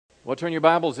Well, turn your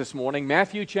Bibles this morning,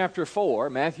 Matthew chapter 4.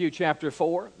 Matthew chapter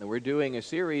 4, and we're doing a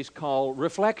series called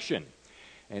Reflection.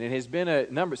 And it has been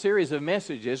a series of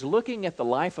messages looking at the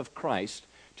life of Christ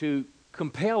to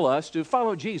compel us to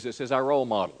follow Jesus as our role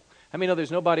model. I mean, there's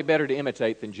nobody better to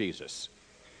imitate than Jesus.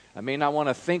 I mean, I want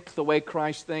to think the way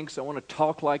Christ thinks. I want to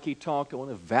talk like He talked. I want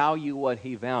to value what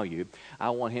He valued. I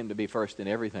want Him to be first in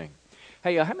everything.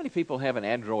 Hey, how many people have an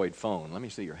Android phone? Let me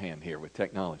see your hand here with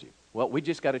technology. Well, we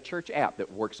just got a church app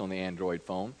that works on the Android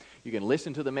phone. You can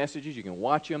listen to the messages. You can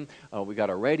watch them. We got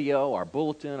our radio, our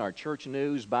bulletin, our church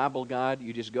news, Bible guide.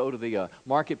 You just go to the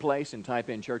marketplace and type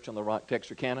in Church on the Rock,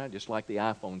 Texarkana, just like the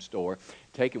iPhone store,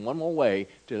 taking one more way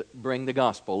to bring the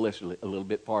gospel a little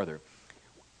bit farther.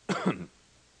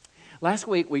 Last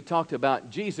week, we talked about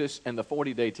Jesus and the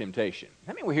 40-day temptation.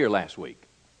 How many were here last week?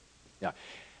 Yeah.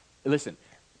 Listen,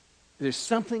 there's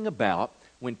something about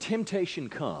when temptation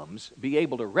comes, be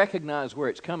able to recognize where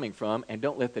it's coming from and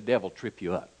don't let the devil trip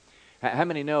you up. How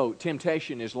many know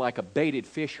temptation is like a baited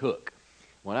fish hook?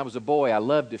 When I was a boy, I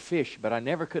loved to fish, but I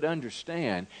never could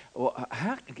understand, well,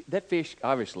 how that fish,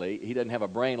 obviously, he doesn't have a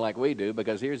brain like we do,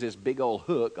 because here's this big old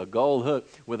hook, a gold hook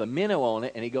with a minnow on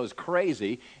it, and he goes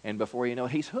crazy, and before you know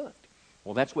it, he's hooked.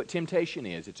 Well, that's what temptation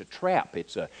is. It's a trap.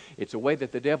 It's a way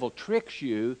that the devil tricks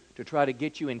you to try to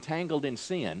get you entangled in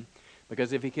sin.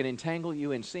 Because if he can entangle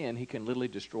you in sin, he can literally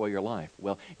destroy your life.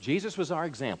 Well, Jesus was our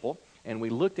example, and we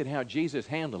looked at how Jesus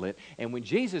handled it. And when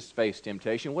Jesus faced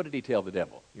temptation, what did he tell the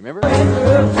devil? You remember?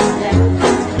 That's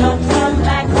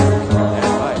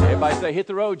right. Everybody say, hit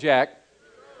the road, Jack.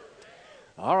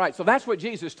 All right, so that's what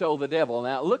Jesus told the devil.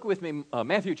 Now, look with me,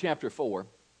 Matthew chapter 4.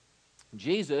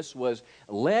 Jesus was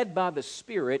led by the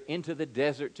Spirit into the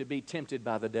desert to be tempted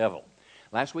by the devil.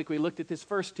 Last week we looked at this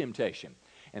first temptation.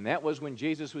 And that was when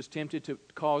Jesus was tempted to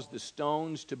cause the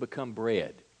stones to become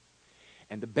bread.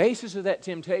 And the basis of that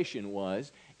temptation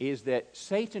is that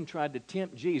Satan tried to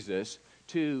tempt Jesus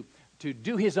to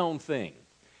do his own thing.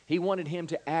 He wanted him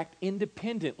to act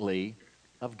independently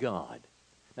of God.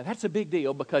 Now that's a big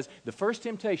deal, because the first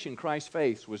temptation Christ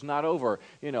faced was not over,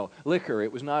 liquor.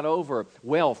 It was not over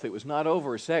wealth. It was not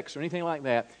over sex or anything like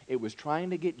that. It was trying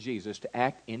to get Jesus to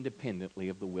act independently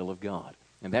of the will of God.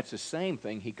 And that's the same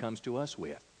thing he comes to us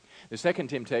with. The second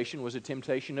temptation was a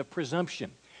temptation of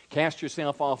presumption. Cast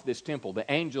yourself off this temple.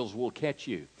 The angels will catch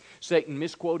you. Satan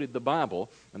misquoted the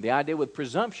Bible. And the idea with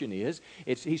presumption is,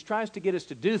 he tries to get us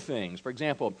to do things. For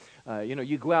example,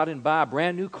 you go out and buy a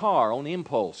brand new car on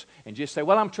impulse and just say,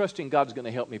 well, I'm trusting God's going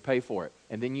to help me pay for it.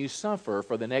 And then you suffer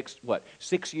for the next,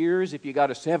 6 years if you got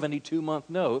a 72-month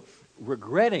note,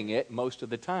 regretting it most of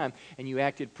the time, and you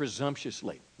acted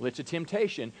presumptuously. Well, it's a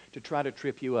temptation to try to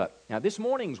trip you up. Now, this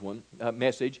morning's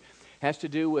message has to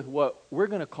do with what we're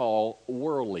going to call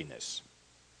worldliness.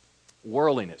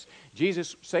 Worldliness.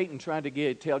 Satan tried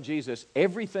to tell Jesus,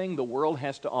 everything the world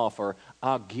has to offer,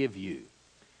 I'll give you.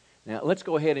 Now, let's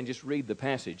go ahead and just read the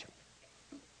passage.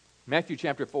 Matthew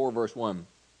chapter 4, verse 1.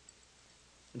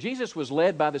 Jesus was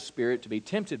led by the Spirit to be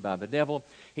tempted by the devil.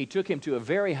 He took him to a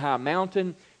very high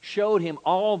mountain, showed him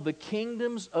all the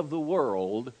kingdoms of the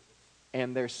world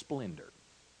and their splendor.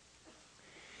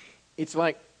 It's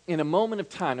like in a moment of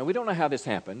time. Now, we don't know how this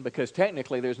happened, because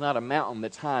technically there's not a mountain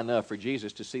that's high enough for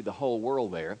Jesus to see the whole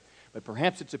world there. But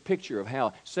perhaps it's a picture of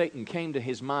how Satan came to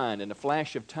his mind in a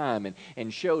flash of time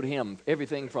and showed him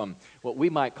everything from what we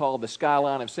might call the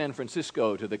skyline of San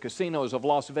Francisco to the casinos of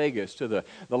Las Vegas to the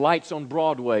lights on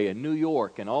Broadway in New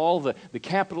York and all the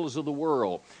capitals of the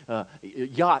world,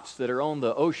 yachts that are on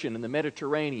the ocean in the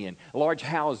Mediterranean, large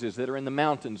houses that are in the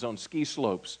mountains on ski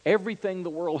slopes, everything the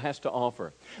world has to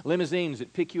offer, limousines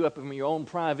that pick you up in your own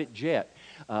private jet.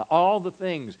 All the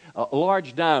things,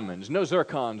 large diamonds, no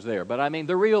zircons there, but I mean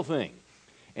the real thing.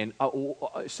 And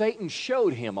Satan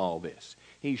showed him all this.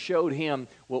 He showed him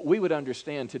what we would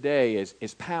understand today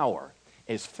as power,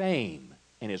 as fame,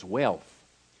 and as wealth.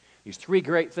 These three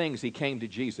great things he came to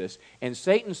Jesus. And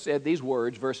Satan said these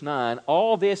words, verse 9,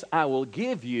 all this I will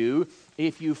give you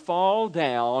if you fall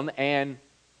down and...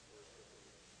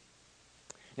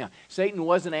 Now, Satan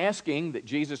wasn't asking that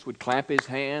Jesus would clap his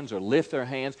hands or lift their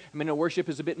hands. I mean, worship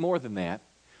is a bit more than that.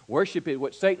 Worship is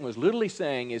what Satan was literally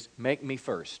saying is, make me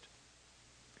first.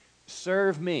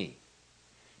 Serve me.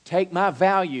 Take my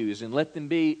values and let them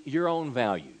be your own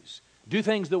values. Do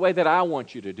things the way that I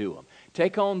want you to do them.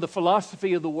 Take on the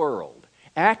philosophy of the world.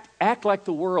 Act like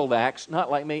the world acts, not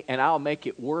like me, and I'll make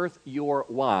it worth your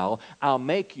while. I'll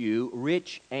make you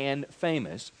rich and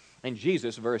famous. And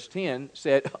Jesus, verse 10,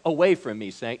 said, away from me,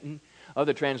 Satan.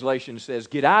 Other translation says,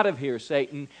 get out of here,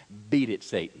 Satan. Beat it,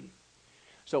 Satan.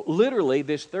 So literally,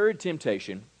 this third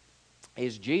temptation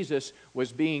is Jesus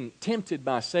was being tempted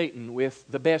by Satan with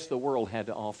the best the world had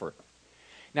to offer.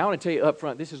 Now I want to tell you up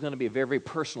front, this is going to be a very, very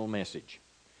personal message.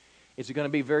 It's going to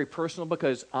be very personal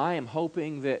because I am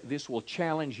hoping that this will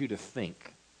challenge you to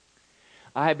think.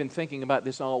 I have been thinking about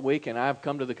this all week, and I've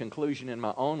come to the conclusion in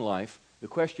my own life, the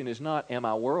question is not, am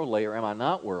I worldly or am I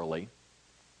not worldly?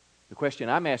 The question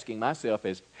I'm asking myself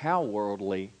is, how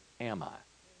worldly am I?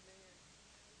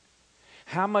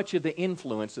 How much of the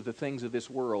influence of the things of this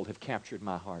world have captured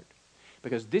my heart?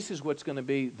 Because this is what's going to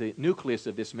be the nucleus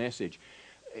of this message.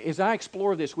 As I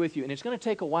explore this with you, and it's going to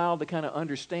take a while to kind of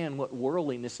understand what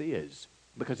worldliness is,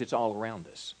 because it's all around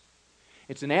us.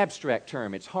 It's an abstract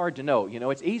term. It's hard to know. You know,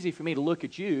 it's easy for me to look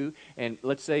at you, and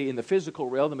let's say in the physical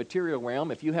realm, the material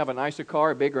realm, if you have a nicer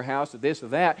car, a bigger house, or this or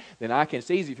that, then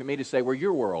it's easy for me to say, well,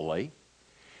 you're worldly.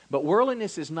 But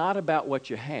worldliness is not about what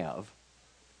you have.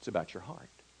 It's about your heart.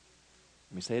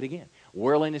 Let me say it again.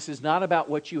 Worldliness is not about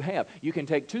what you have. You can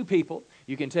take two people.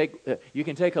 You can take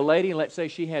a lady, and let's say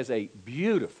she has a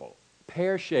beautiful,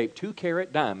 pear-shaped,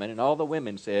 2-carat diamond, and all the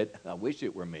women said, I wish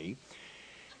it were me.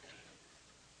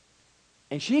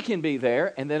 And she can be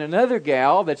there, and then another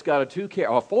gal that's got a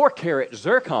 4-carat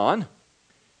zircon,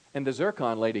 and the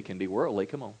zircon lady can be worldly,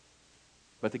 come on.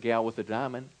 But the gal with the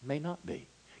diamond may not be.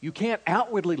 You can't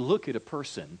outwardly look at a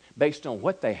person based on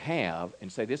what they have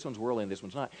and say this one's worldly and this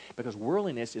one's not. Because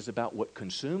worldliness is about what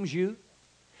consumes you.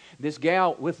 This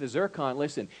gal with the zircon,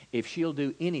 listen, if she'll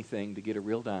do anything to get a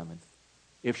real diamond,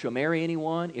 if she'll marry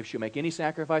anyone, if she'll make any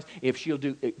sacrifice, if she'll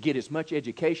get as much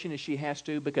education as she has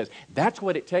to, because that's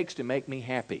what it takes to make me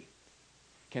happy.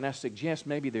 Can I suggest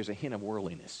maybe there's a hint of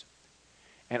worldliness?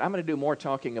 And I'm going to do more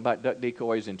talking about duck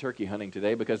decoys and turkey hunting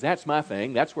today because that's my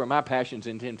thing. That's where my passions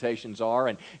and temptations are.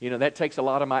 And, you know, that takes a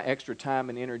lot of my extra time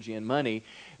and energy and money.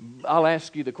 I'll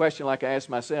ask you the question like I asked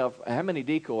myself, how many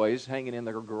decoys hanging in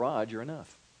the garage are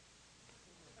enough?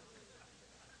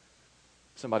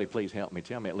 Somebody please help me.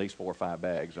 Tell me at least 4 or 5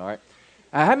 bags, all right?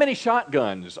 How many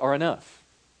shotguns are enough?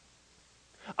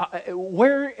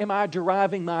 Where am I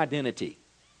deriving my identity?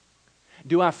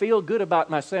 Do I feel good about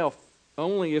myself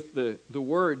only if the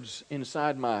words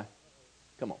inside my,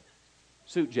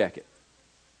 suit jacket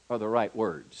are the right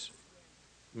words?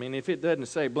 I mean, if it doesn't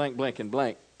say blank, blank, and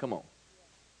blank, come on.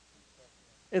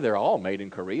 They're all made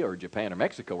in Korea or Japan or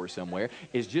Mexico or somewhere.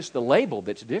 It's just the label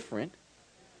that's different.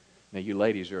 Now, you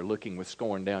ladies are looking with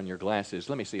scorn down your glasses.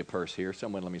 Let me see a purse here.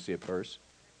 Someone let me see a purse.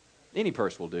 Any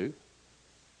purse will do.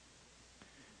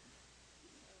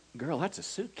 Girl, that's a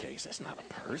suitcase. That's not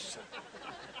a purse.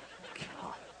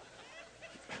 God.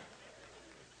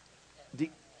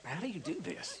 How do you do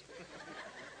this?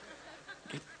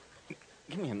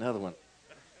 Give me another one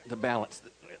to balance.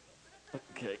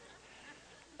 Okay.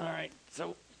 All right.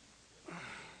 So,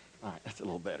 all right. That's a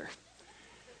little better.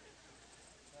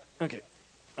 Okay.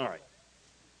 All right.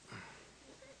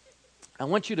 I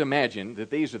want you to imagine that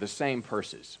these are the same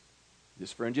purses.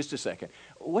 Just for just a second.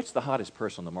 What's the hottest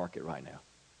purse on the market right now?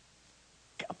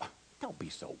 Don't be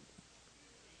so.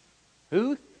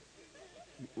 Who?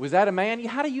 Was that a man?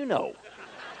 How do you know?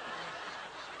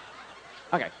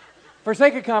 Okay. For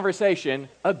sake of conversation,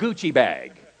 a Gucci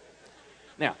bag.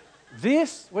 Now,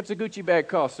 what's a Gucci bag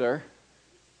cost, sir?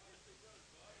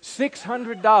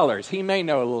 $600. He may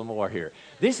know a little more here.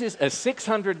 This is a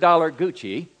 $600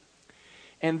 Gucci.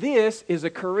 And this is a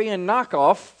Korean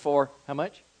knockoff for how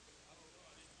much?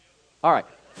 All right,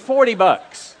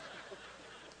 $40.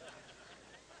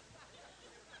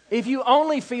 If you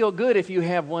only feel good if you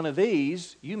have one of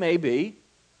these, you may be.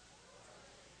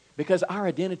 Because our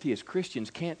identity as Christians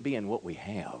can't be in what we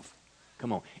have.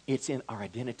 Come on, it's in our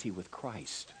identity with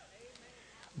Christ.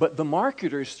 But the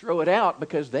marketers throw it out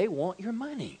because they want your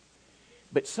money.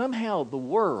 But somehow the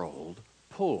world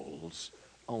pulls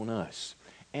on us.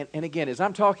 And again, as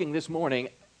I'm talking this morning,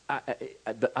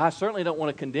 I certainly don't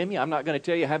want to condemn you. I'm not going to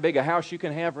tell you how big a house you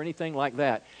can have or anything like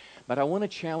that. But I want to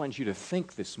challenge you to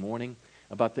think this morning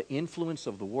about the influence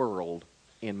of the world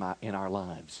in our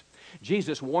lives.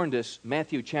 Jesus warned us,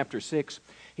 Matthew chapter 6,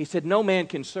 he said, no man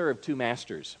can serve 2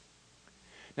 masters.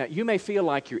 Now, you may feel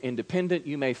like you're independent.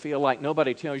 You may feel like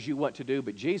nobody tells you what to do.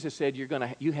 But Jesus said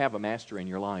you have a master in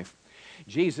your life.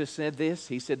 Jesus said this.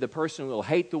 He said the person will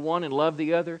hate the one and love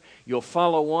the other. You'll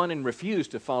follow one and refuse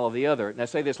to follow the other. Now,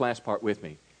 say this last part with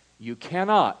me. You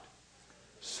cannot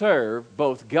serve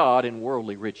both God and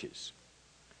worldly riches.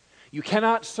 You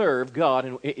cannot serve God.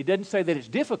 And it doesn't say that it's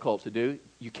difficult to do.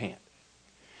 You can't.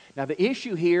 Now, the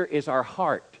issue here is our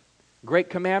heart. Great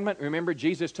commandment, remember,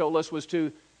 Jesus told us was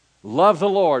to love the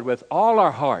Lord with all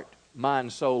our heart,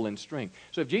 mind, soul, and strength.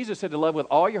 So if Jesus said to love with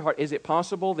all your heart, is it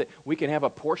possible that we can have a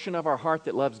portion of our heart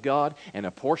that loves God and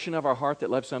a portion of our heart that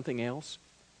loves something else?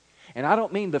 And I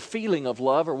don't mean the feeling of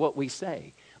love or what we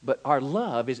say, but our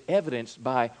love is evidenced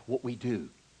by what we do,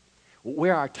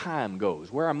 where our time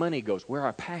goes, where our money goes, where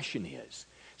our passion is.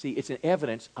 See, it's an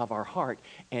evidence of our heart.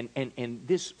 And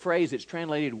this phrase that's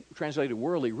translated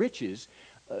worldly riches,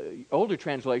 older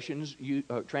translations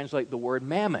translate the word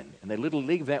mammon, and they literally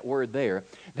leave that word there.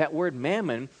 That word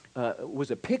mammon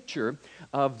was a picture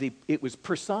of it was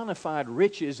personified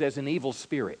riches as an evil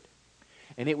spirit.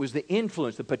 And it was the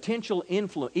influence, the potential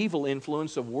evil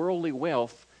influence of worldly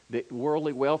wealth, that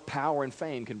worldly wealth, power, and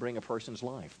fame can bring a person's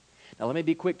life. Now, let me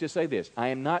be quick to say this. I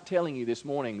am not telling you this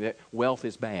morning that wealth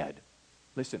is bad.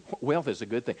 Listen, wealth is a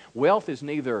good thing. Wealth is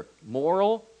neither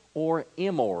moral or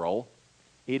immoral.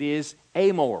 It is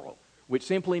amoral, which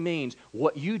simply means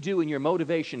what you do and your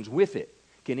motivations with it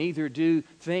can either do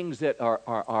things that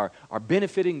are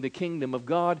benefiting the kingdom of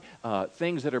God,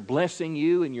 things that are blessing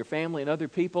you and your family and other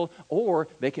people, or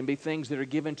they can be things that are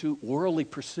given to worldly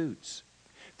pursuits,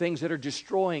 things that are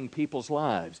destroying people's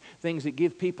lives, things that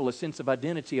give people a sense of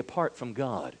identity apart from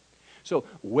God. So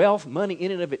wealth, money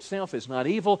in and of itself is not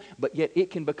evil, but yet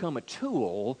it can become a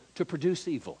tool to produce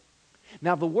evil.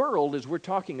 Now, the world, as we're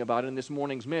talking about in this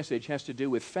morning's message, has to do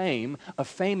with fame, a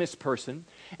famous person.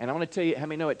 And I want to tell you, how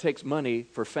many know it takes money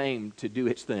for fame to do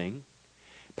its thing?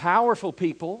 Powerful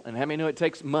people, and how many know it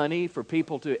takes money for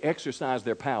people to exercise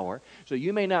their power? So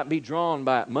you may not be drawn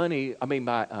by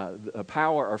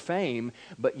power or fame,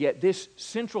 but yet this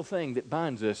central thing that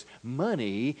binds us,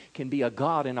 money, can be a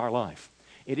god in our life.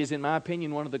 It is, in my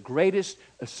opinion, one of the greatest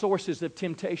sources of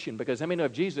temptation, because how many know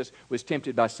if Jesus was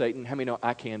tempted by Satan, how many know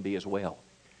I can be as well?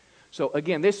 So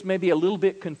again, this may be a little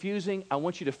bit confusing. I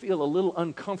want you to feel a little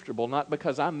uncomfortable, not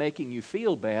because I'm making you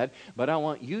feel bad, but I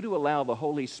want you to allow the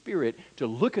Holy Spirit to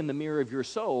look in the mirror of your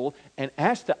soul and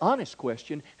ask the honest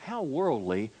question, how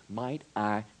worldly might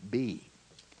I be?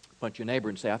 Punch your neighbor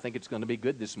and say, I think it's going to be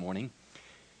good this morning.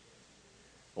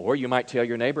 Or you might tell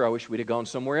your neighbor, I wish we'd have gone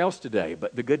somewhere else today.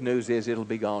 But the good news is it'll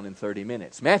be gone in 30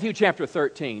 minutes. Matthew chapter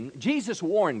 13, Jesus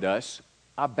warned us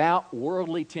about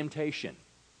worldly temptation.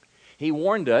 He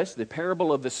warned us, the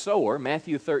parable of the sower,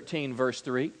 Matthew 13, verse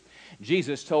 3.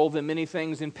 Jesus told them many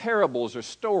things in parables or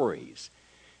stories.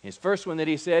 His first one that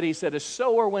he said, a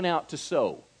sower went out to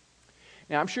sow.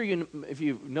 Now, I'm sure if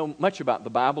you know much about the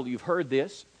Bible, you've heard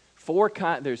this.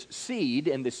 There's seed,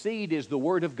 and the seed is the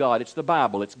Word of God. It's the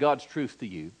Bible. It's God's truth to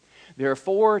you. There are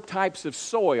 4 types of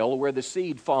soil where the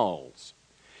seed falls.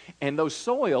 And those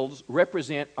soils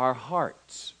represent our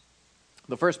hearts.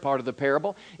 The first part of the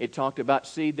parable, it talked about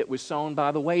seed that was sown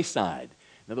by the wayside.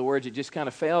 In other words, it just kind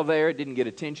of fell there. It didn't get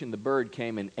attention. The bird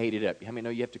came and ate it up. How many know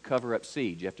you have to cover up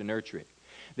seed? You have to nurture it.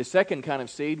 The second kind of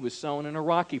seed was sown in a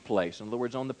rocky place. In other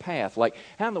words, on the path. Like,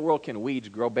 how in the world can weeds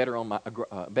grow better on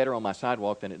my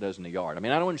sidewalk than it does in the yard? I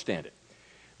mean, I don't understand it.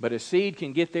 But a seed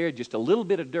can get there, just a little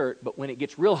bit of dirt, but when it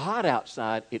gets real hot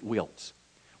outside, it wilts.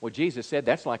 Well, Jesus said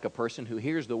that's like a person who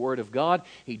hears the Word of God.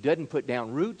 He doesn't put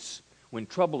down roots. When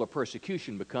trouble or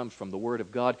persecution becomes from the Word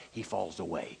of God, he falls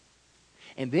away.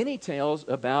 And then he tells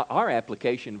about our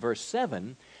application, verse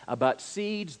 7, about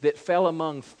seeds that fell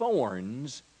among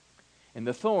thorns, and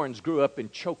the thorns grew up and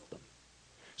choked them.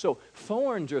 So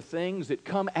thorns are things that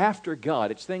come after God.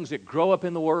 It's things that grow up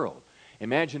in the world.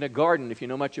 Imagine a garden. If you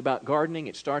know much about gardening,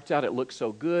 it starts out, it looks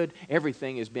so good.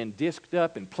 Everything has been disked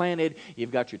up and planted.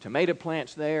 You've got your tomato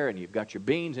plants there, and you've got your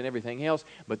beans and everything else.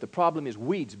 But the problem is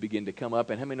weeds begin to come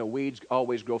up, and how many know weeds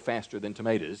always grow faster than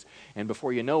tomatoes? And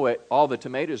before you know it, all the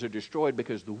tomatoes are destroyed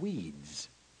because the weeds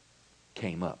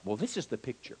came up. Well, this is the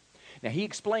picture. Now, he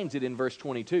explains it in verse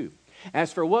 22.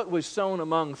 As for what was sown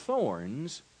among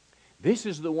thorns, this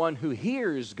is the one who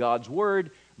hears God's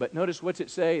word, but notice what's it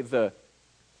say? The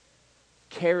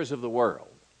cares of the world.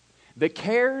 The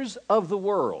cares of the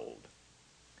world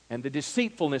and the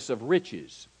deceitfulness of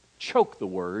riches choke the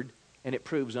word, and it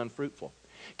proves unfruitful.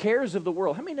 Cares of the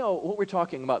world. How many know what we're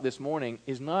talking about this morning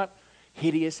is not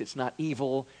hideous, it's not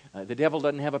evil. The devil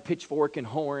doesn't have a pitchfork and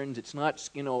horns. It's not,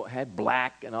 had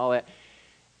black and all that.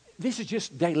 This is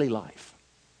just daily life.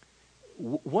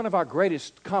 One of our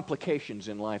greatest complications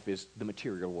in life is the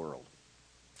material world.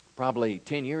 Probably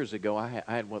 10 years ago, I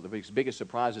had one of the biggest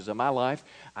surprises of my life.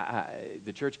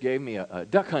 The church gave me a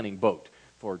duck hunting boat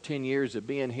for 10 years of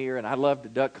being here, and I loved to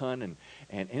duck hunt.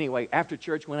 And anyway, after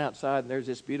church, went outside, and there's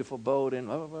this beautiful boat, and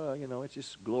it's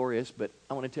just glorious. But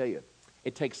I want to tell you,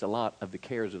 it takes a lot of the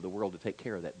cares of the world to take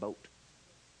care of that boat.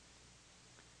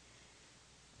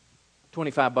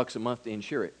 $25 a month to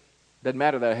insure it. Doesn't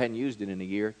matter that I hadn't used it in a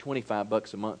year.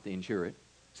 $25 a month to insure it.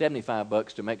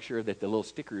 $75 to make sure that the little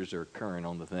stickers are current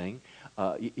on the thing.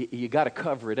 You got to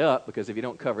cover it up, because if you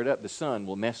don't cover it up, the sun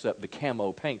will mess up the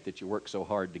camo paint that you work so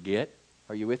hard to get.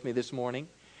 Are you with me this morning?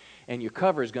 And your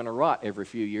cover is going to rot every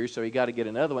few years, so you got to get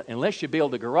another one. Unless you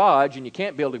build a garage, and you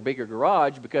can't build a bigger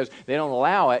garage because they don't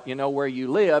allow it, where you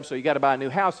live, so you got to buy a new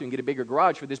house so you can get a bigger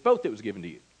garage for this boat that was given to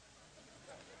you.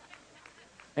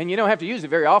 And you don't have to use it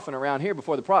very often around here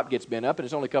before the prop gets bent up, and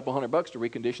it's only a couple $100 to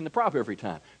recondition the prop every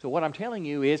time. So what I'm telling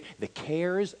you is the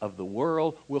cares of the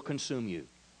world will consume you.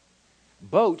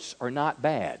 Boats are not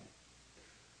bad.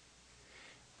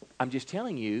 I'm just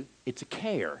telling you, it's a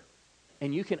care.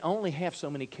 And you can only have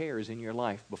so many cares in your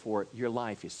life before your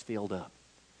life is filled up.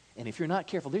 And if you're not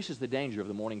careful, this is the danger of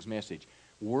the morning's message.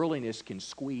 Worldliness can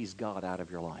squeeze God out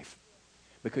of your life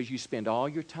because you spend all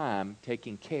your time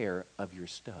taking care of your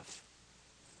stuff.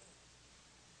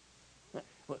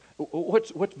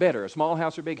 What's better, a small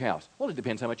house or big house? Well, it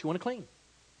depends how much you want to clean.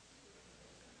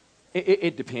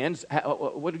 It depends.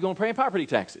 What are you going to pay in property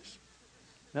taxes?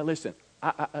 Now listen,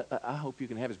 I hope you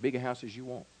can have as big a house as you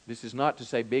want. This is not to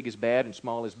say big is bad and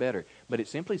small is better, but it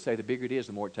simply say the bigger it is,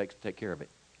 the more it takes to take care of it.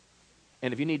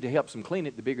 And if you need to help some clean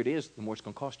it, the bigger it is, the more it's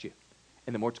going to cost you.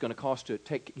 And the more it's going to cost to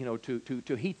take,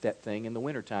 to heat that thing in the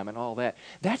wintertime and all that.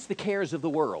 That's the cares of the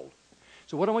world.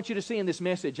 So what I want you to see in this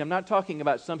message, I'm not talking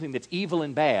about something that's evil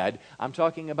and bad. I'm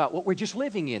talking about what we're just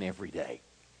living in every day.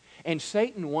 And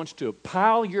Satan wants to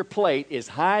pile your plate as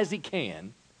high as he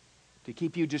can to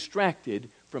keep you distracted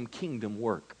from kingdom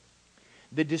work.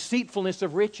 The deceitfulness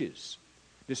of riches.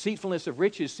 Deceitfulness of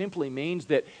riches simply means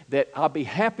that I'll be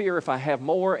happier if I have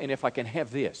more and if I can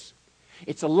have this.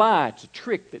 It's a lie, it's a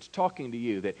trick that's talking to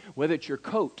you, that whether it's your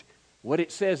coat, what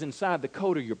it says inside the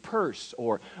coat, or your purse,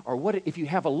 or if you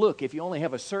have a look, if you only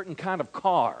have a certain kind of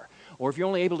car, or if you're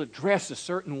only able to dress a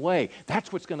certain way,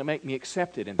 that's what's going to make me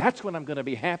accepted, and that's when I'm going to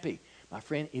be happy. My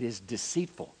friend, it is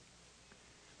deceitful.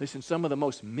 Listen, some of the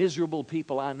most miserable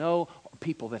people I know are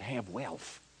people that have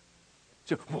wealth.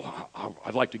 So, well,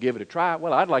 I'd like to give it a try.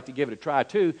 Well, I'd like to give it a try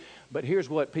too, but here's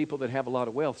what people that have a lot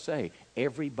of wealth say.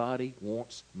 Everybody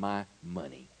wants my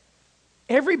money.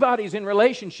 Everybody's in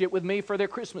relationship with me for their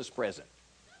Christmas present.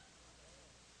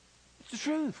 It's the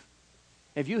truth.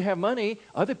 If you have money,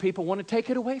 other people want to take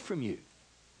it away from you.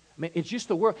 I mean, it's just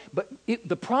the world. But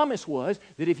the promise was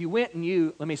that if you went and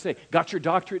you, got your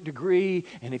doctorate degree,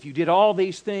 and if you did all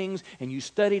these things, and you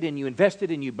studied, and you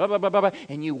invested, and you blah, blah, blah, blah, blah,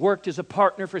 and you worked as a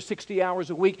partner for 60 hours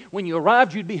a week, when you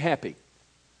arrived, you'd be happy.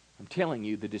 I'm telling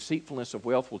you, the deceitfulness of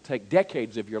wealth will take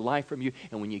decades of your life from you,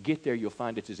 and when you get there, you'll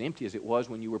find it's as empty as it was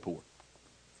when you were poor.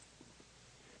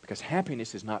 Because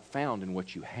happiness is not found in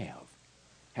what you have.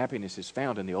 Happiness is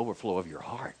found in the overflow of your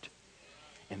heart.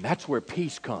 And that's where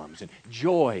peace comes and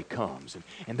joy comes.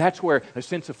 And that's where a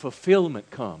sense of fulfillment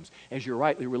comes as you're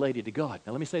rightly related to God.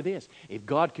 Now let me say this. If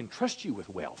God can trust you with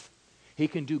wealth, He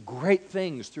can do great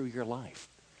things through your life.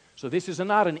 So this is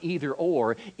not an either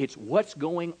or. It's what's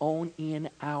going on in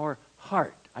our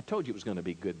heart. I told you it was going to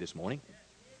be good this morning.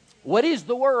 What is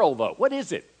the world, though? What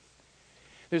is it?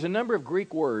 There's a number of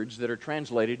Greek words that are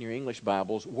translated in your English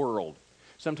Bibles, world.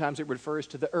 Sometimes it refers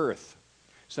to the earth.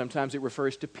 Sometimes it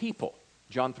refers to people.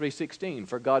 John 3:16,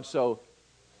 for God so...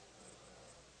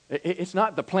 It's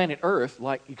not the planet Earth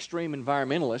like extreme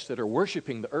environmentalists that are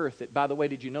worshiping the earth. That, by the way,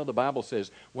 did you know the Bible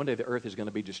says one day the earth is going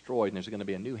to be destroyed and there's going to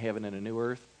be a new heaven and a new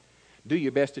earth? Do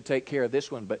your best to take care of this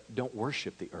one, but don't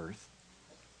worship the earth.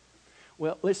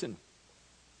 Well, listen.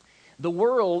 The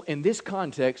world in this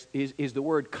context is the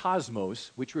word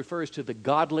cosmos, which refers to the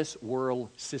godless world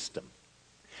system.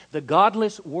 The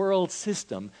godless world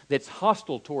system that's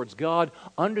hostile towards God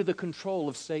under the control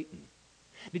of Satan.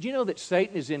 Did you know that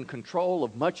Satan is in control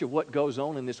of much of what goes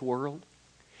on in this world?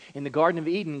 In the Garden of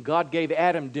Eden, God gave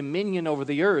Adam dominion over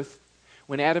the earth.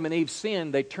 When Adam and Eve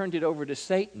sinned, they turned it over to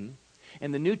Satan.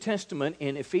 And the New Testament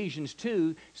in Ephesians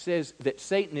 2 says that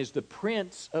Satan is the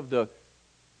prince of the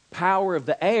power of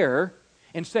the air.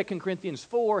 In 2 Corinthians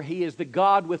 4, he is the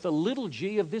God with a little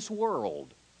g of this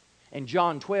world. And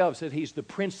John 12 said he's the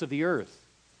prince of the earth.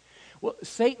 Well,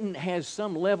 Satan has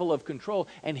some level of control,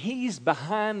 and he's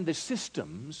behind the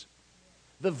systems,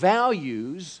 the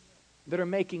values that are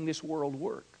making this world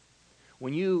work.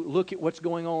 When you look at what's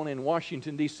going on in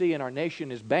Washington, D.C., and our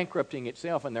nation is bankrupting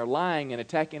itself, and they're lying and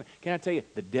attacking, can I tell you,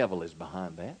 the devil is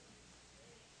behind that.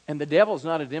 And the devil's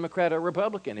not a Democrat or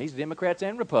Republican. He's Democrats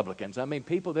and Republicans. I mean,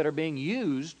 people that are being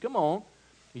used,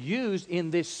 used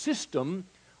in this system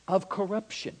of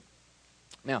corruption.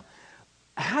 Now,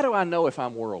 how do I know if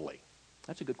I'm worldly?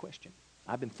 That's a good question.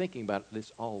 I've been thinking about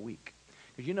this all week.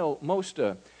 Because you know,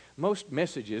 most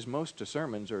messages, most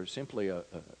sermons are simply a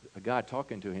guy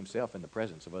talking to himself in the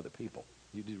presence of other people.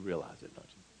 You do realize it, don't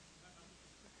you?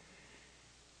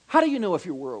 How do you know if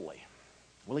you're worldly?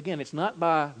 Well, again, it's not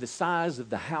by the size of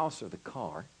the house or the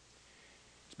car.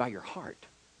 It's by your heart.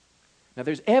 Now,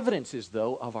 there's evidences,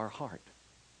 though, of our heart.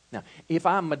 Now, if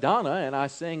I'm Madonna and I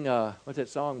sing, what's that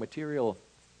song, Material?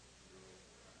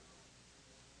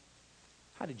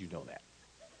 How did you know that?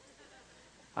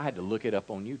 I had to look it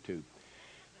up on YouTube.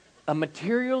 A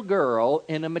material girl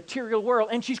in a material world,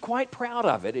 and she's quite proud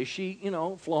of it as she,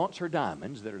 flaunts her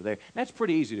diamonds that are there. That's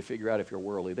pretty easy to figure out if you're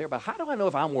worldly there. But how do I know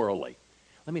if I'm worldly?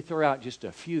 Let me throw out just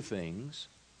a few things.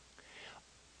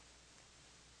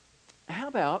 How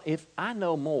about if I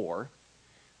know more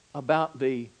about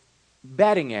the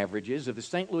batting averages of the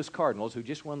St. Louis Cardinals, who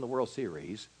just won the World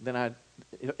Series, than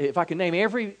if I can name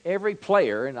every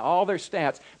player and all their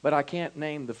stats, but I can't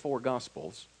name the four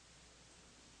Gospels?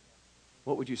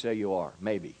 What would you say you are?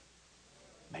 Maybe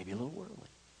a little worldly.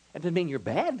 That doesn't mean you're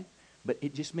bad, but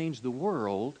it just means the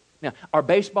world. Now, are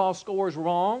baseball scores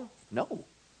wrong? No.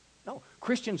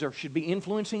 Christians should be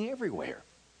influencing everywhere.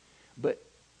 But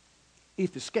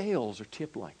if the scales are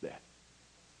tipped like that,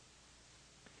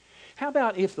 how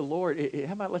about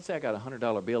let's say I got a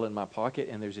 $100 bill in my pocket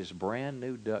and there's this brand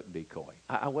new duck decoy.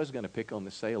 I was going to pick on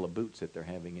the sale of boots that they're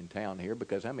having in town here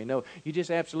because, no, you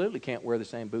just absolutely can't wear the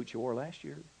same boots you wore last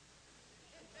year.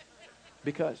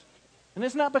 And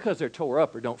it's not because they're tore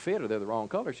up or don't fit or they're the wrong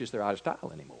color, it's just they're out of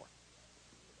style anymore.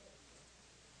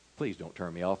 Please don't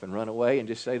turn me off and run away and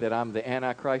just say that I'm the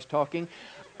Antichrist talking.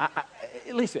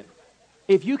 Listen,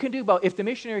 if you can do both, if the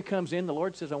missionary comes in, the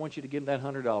Lord says, I want you to give him that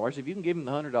 $100. If you can give him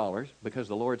the $100 because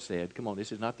the Lord said, come on,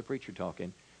 this is not the preacher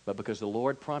talking, but because the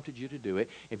Lord prompted you to do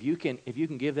it, if you can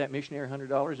give that missionary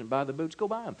 $100 and buy the boots, go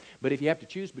buy them. But if you have to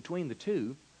choose between the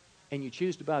two and you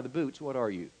choose to buy the boots, what are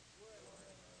you?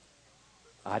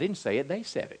 I didn't say it, they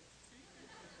said it.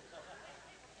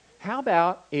 How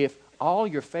about if all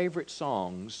your favorite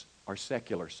songs are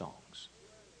secular songs?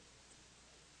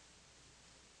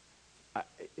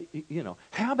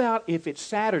 How about if it's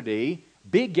Saturday,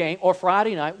 big game, or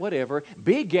Friday night, whatever,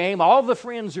 big game, all the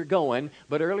friends are going,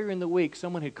 but earlier in the week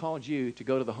someone had called you to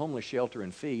go to the homeless shelter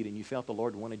and feed, and you felt the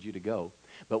Lord wanted you to go.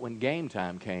 But when game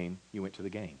time came, you went to the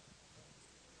game.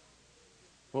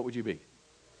 What would you be?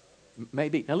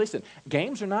 Maybe. Now listen,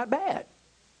 games are not bad.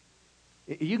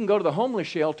 You can go to the homeless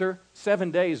shelter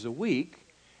 7 days a week,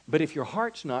 but if your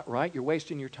heart's not right, you're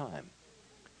wasting your time.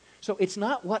 So it's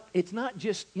not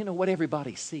just, what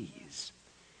everybody sees.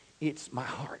 It's my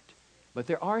heart. But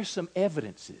there are some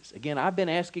evidences. Again, I've been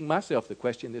asking myself the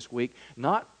question this week,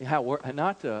 not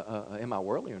am I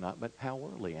worldly or not, but how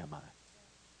worldly am I?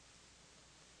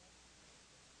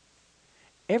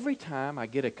 Every time I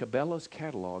get a Cabela's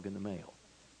catalog in the mail,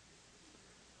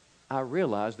 I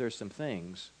realize there's some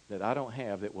things that I don't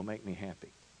have that will make me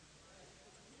happy.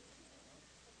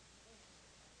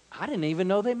 I didn't even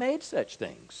know they made such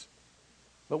things.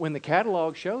 But when the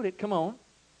catalog showed it, come on.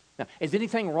 Now, is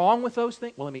anything wrong with those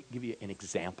things? Well, let me give you an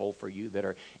example for you that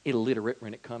are illiterate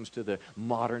when it comes to the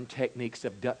modern techniques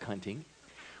of duck hunting.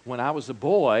 When I was a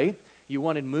boy, you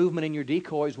wanted movement in your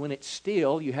decoys when it's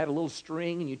still. You had a little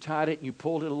string and you tied it and you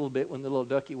pulled it a little bit when the little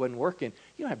ducky wasn't working.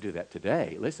 You don't have to do that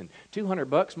today. Listen,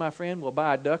 $200, my friend, will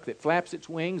buy a duck that flaps its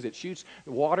wings, that shoots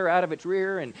water out of its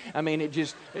rear, and it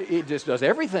just does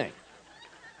everything.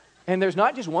 And there's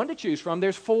not just one to choose from,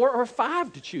 there's 4 or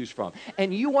 5 to choose from.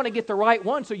 And you want to get the right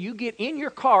one, so you get in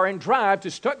your car and drive to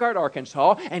Stuttgart,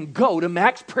 Arkansas, and go to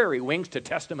Max Prairie Wings to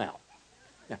test them out.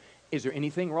 Now, is there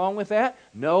anything wrong with that?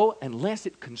 No, unless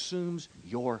it consumes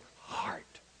your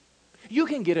heart. You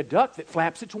can get a duck that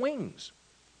flaps its wings.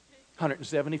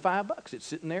 $175. It's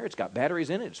sitting there. It's got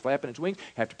batteries in it. It's flapping its wings. You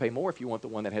have to pay more if you want the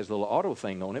one that has a little auto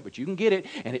thing on it, but you can get it,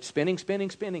 and it's spinning.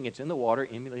 It's in the water,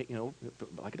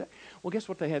 like a duck. Well, guess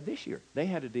what they had this year? They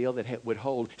had a deal that would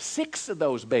hold 6 of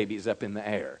those babies up in the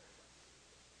air.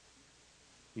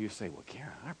 You say, well,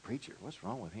 Karen, our preacher, what's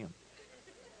wrong with him?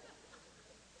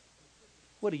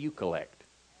 What do you collect?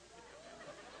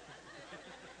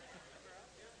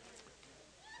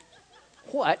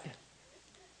 What?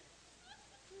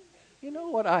 You know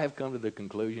what? I have come to the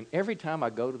conclusion. Every time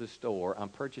I go to the store, I'm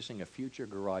purchasing a future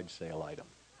garage sale item.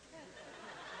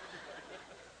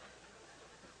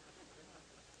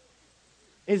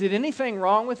 Is it anything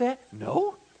wrong with that?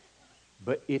 No.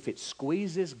 But if it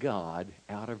squeezes God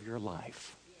out of your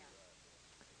life,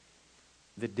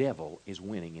 the devil is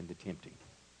winning in the tempting.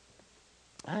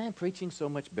 I am preaching so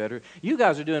much better. You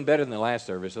guys are doing better than the last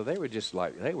service, so they were just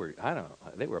like, they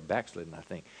were backslidden, I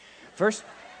think.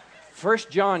 First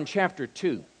John chapter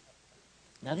 2.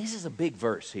 Now this is a big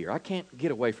verse here. I can't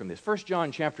get away from this. 1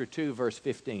 John chapter 2, verse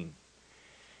 15.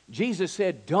 Jesus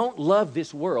said, don't love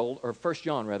this world, or 1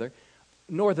 John rather,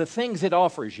 nor the things it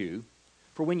offers you,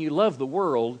 for when you love the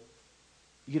world,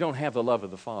 you don't have the love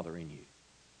of the Father in you.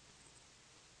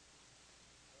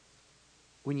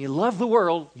 When you love the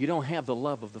world, you don't have the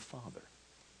love of the Father.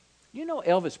 You know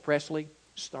Elvis Presley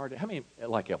started, how many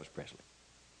like Elvis Presley?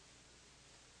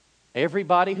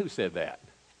 Everybody who said that.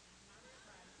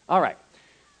 All right.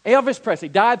 Elvis Presley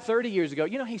died 30 years ago.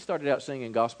 You know he started out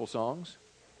singing gospel songs?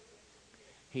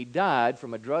 He died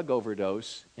from a drug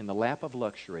overdose in the lap of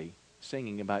luxury,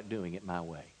 singing about doing it my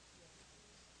way.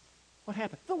 What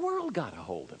happened? The world got a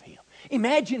hold of him.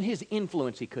 Imagine his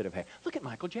influence he could have had. Look at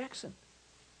Michael Jackson.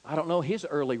 I don't know his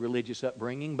early religious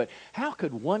upbringing, but how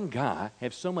could one guy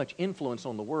have so much influence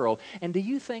on the world? And do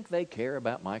you think they care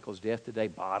about Michael's death today?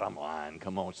 Bottom line,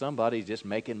 come on, somebody's just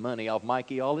making money off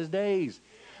Mikey all his days.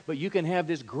 But you can have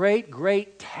this great,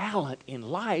 great talent in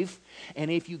life, and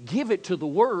if you give it to the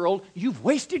world, you've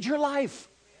wasted your life.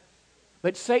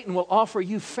 But Satan will offer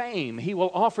you fame. He will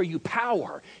offer you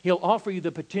power. He'll offer you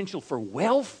the potential for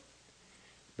wealth.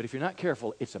 But if you're not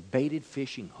careful, it's a baited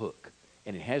fishing hook,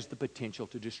 and it has the potential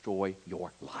to destroy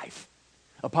your life.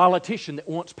 A politician that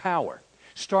wants power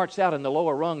starts out in the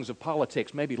lower rungs of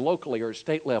politics, maybe locally or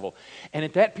state level. And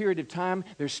at that period of time,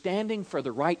 they're standing for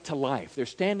the right to life. They're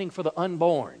standing for the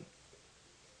unborn.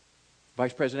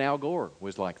 Vice President Al Gore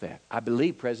was like that. I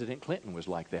believe President Clinton was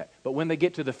like that. But when they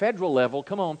get to the federal level,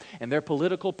 come on, and their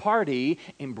political party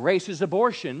embraces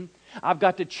abortion, I've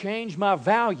got to change my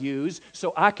values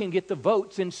so I can get the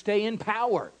votes and stay in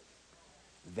power.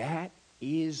 That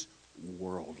is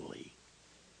worldly.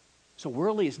 So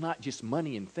worldly is not just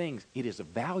money and things. It is a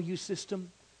value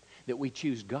system that we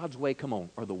choose God's way, come on,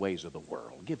 or the ways of the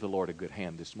world. Give the Lord a good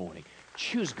hand this morning.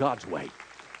 Choose God's way.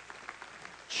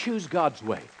 Choose God's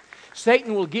way.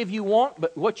 Satan will give you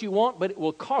what you want, but it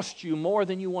will cost you more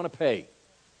than you want to pay.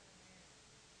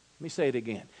 Let me say it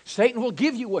again. Satan will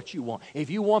give you what you want. If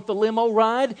you want the limo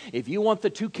ride, if you want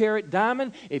the 2-carat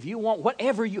diamond, if you want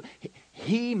whatever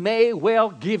he may well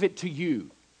give it to you,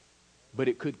 but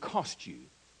it could cost you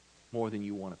more than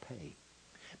you want to pay.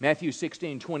 Matthew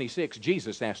 16:26,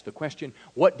 Jesus asked the question,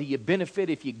 what do you benefit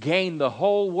if you gain the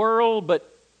whole world but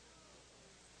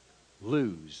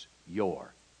lose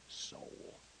your soul?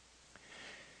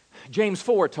 James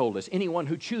 4 told us, anyone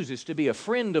who chooses to be a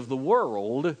friend of the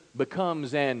world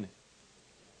becomes an...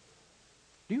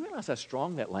 Do you realize how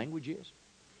strong that language is?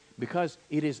 Because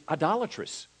it is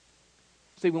idolatrous.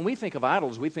 See, when we think of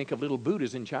idols, we think of little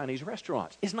Buddhas in Chinese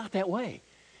restaurants. It's not that way.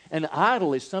 An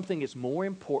idol is something that's more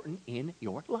important in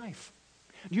your life.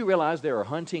 Do you realize there are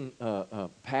hunting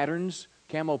patterns,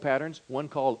 camo patterns, one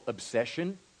called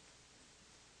obsession?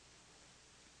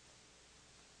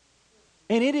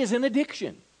 And it is an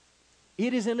addiction.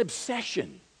 It is an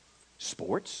obsession.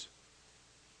 Sports,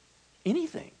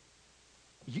 anything.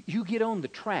 You get on the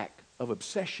track of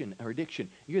obsession or addiction,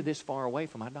 you're this far away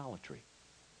from idolatry.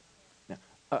 Now,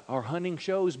 are hunting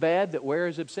shows bad that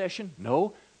wears obsession?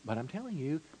 No, but I'm telling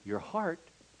you, your heart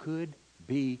could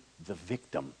be the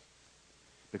victim.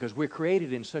 Because we're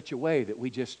created in such a way that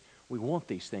we want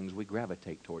these things, we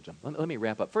gravitate towards them. Let me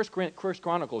wrap up. First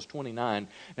Chronicles 29.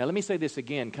 Now let me say this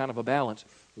again, kind of a balance.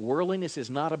 Worldliness is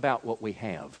not about what we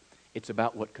have. It's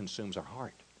about what consumes our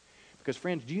heart. Because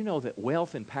friends, do you know that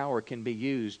wealth and power can be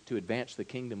used to advance the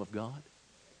kingdom of God?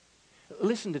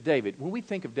 Listen to David. When we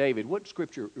think of David, what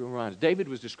scripture reminds us? David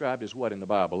was described as what in the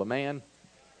Bible? A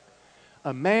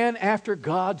man after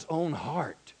God's own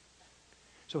heart.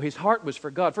 So his heart was for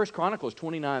God. First Chronicles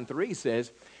 29:3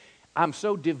 says, I'm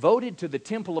so devoted to the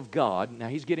temple of God. Now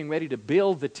he's getting ready to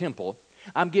build the temple.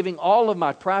 I'm giving all of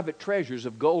my private treasures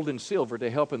of gold and silver to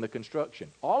help in the construction.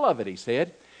 All of it, he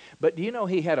said. But do you know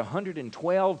he had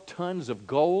 112 tons of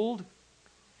gold?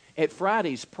 At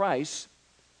Friday's price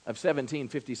of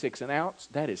 $17.56 an ounce,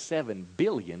 that is $7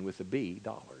 billion with a B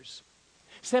dollars.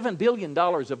 $7 billion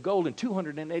of gold and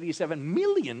 $287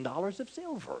 million of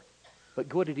silver.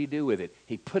 But what did he do with it?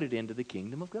 He put it into the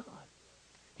kingdom of God.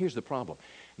 Here's the problem.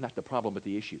 Not the problem, but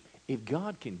the issue. If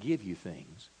God can give you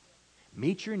things,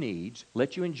 meet your needs,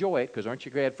 let you enjoy it, because aren't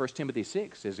you glad 1 Timothy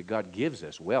 6 says that God gives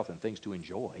us wealth and things to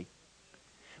enjoy.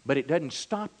 But it doesn't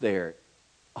stop there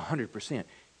 100%.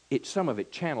 Some of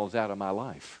it channels out of my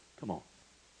life, come on,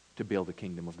 to build the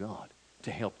kingdom of God,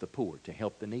 to help the poor, to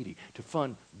help the needy, to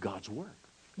fund God's work.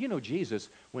 You know, Jesus,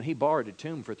 when he borrowed a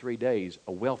tomb for 3 days,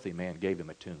 a wealthy man gave him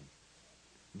a tomb.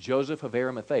 Joseph of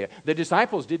Arimathea. The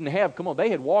disciples didn't have, they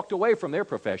had walked away from their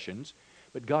professions,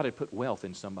 but God had put wealth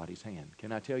in somebody's hand.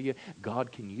 Can I tell you,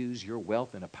 God can use your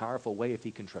wealth in a powerful way if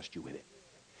he can trust you with it.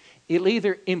 It'll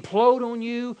either implode on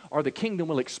you or the kingdom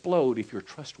will explode if you're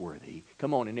trustworthy.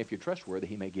 Come on, and if you're trustworthy,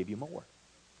 He may give you more.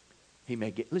 He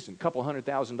may get, listen, a couple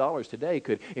 $100,000 today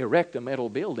could erect a metal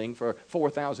building for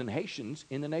 4,000 Haitians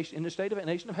in the nation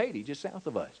of Haiti, just south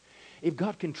of us. If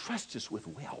God can trust us with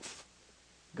wealth,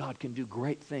 God can do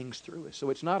great things through us. So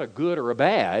it's not a good or a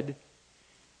bad.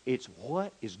 It's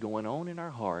what is going on in our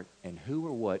heart and who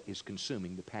or what is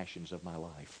consuming the passions of my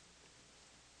life.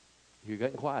 You're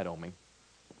getting quiet on me.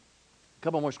 A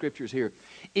couple more scriptures here.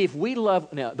 If we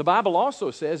love, now the Bible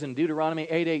also says in Deuteronomy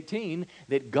 8:18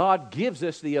 that God gives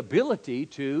us the ability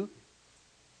to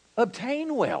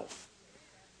obtain wealth.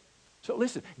 So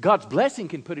listen, God's blessing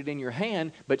can put it in your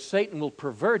hand, but Satan will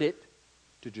pervert it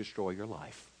to destroy your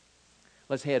life.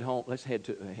 Let's head home. Let's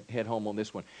head home on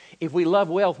this one. If we love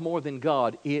wealth more than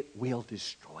God, it will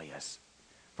destroy us.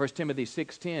 1 Timothy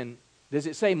 6:10. Does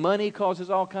it say money causes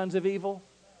all kinds of evil?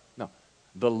 No.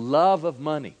 The love of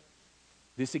money.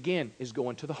 This again is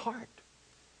going to the heart,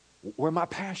 where my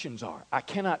passions are. I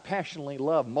cannot passionately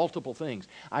love multiple things.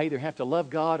 I either have to love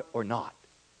God or not.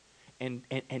 And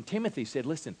Timothy said,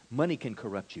 listen, money can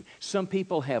corrupt you. Some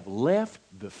people have left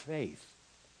the faith.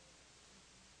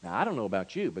 Now, I don't know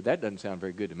about you, but that doesn't sound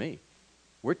very good to me.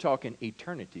 We're talking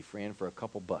eternity, friend, for a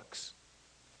couple bucks.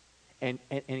 And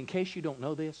in case you don't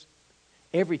know this,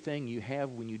 everything you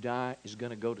have when you die is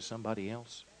going to go to somebody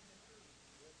else.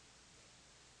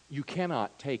 You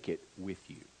cannot take it with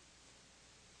you.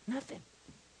 Nothing.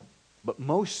 But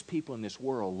most people in this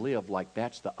world live like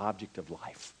that's the object of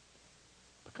life.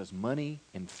 Because money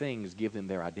and things give them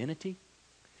their identity,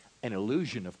 an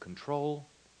illusion of control,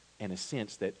 and a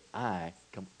sense that I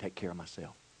can take care of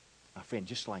myself. My friend,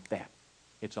 just like that,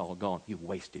 it's all gone. You've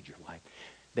wasted your life.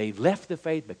 They left the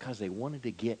faith because they wanted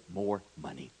to get more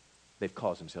money. They've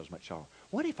caused themselves much sorrow.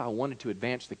 What if I wanted to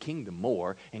advance the kingdom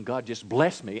more and God just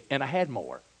blessed me and I had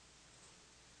more?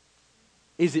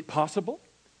 Is it possible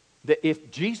that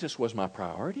if Jesus was my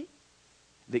priority,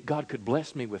 that God could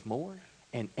bless me with more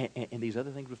and these other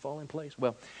things would fall in place?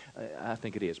 Well, I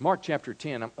think it is. Mark chapter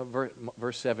 10,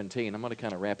 verse 17. I'm going to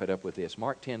kind of wrap it up with this.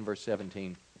 Mark 10, verse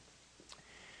 17.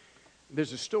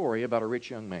 There's a story about a rich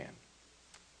young man.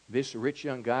 This rich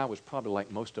young guy was probably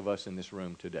like most of us in this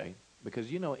room today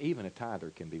because, you know, even a tither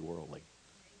can be worldly.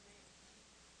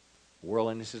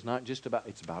 Worldliness is not just about,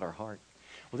 it's about our heart.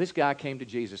 Well, this guy came to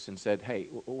Jesus and said, hey,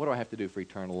 what do I have to do for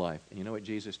eternal life? And you know what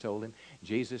Jesus told him?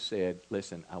 Jesus said,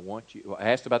 listen, I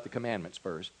asked about the commandments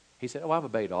first. He said, I've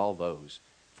obeyed all those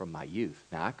from my youth.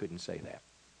 Now, I couldn't say that.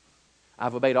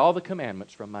 I've obeyed all the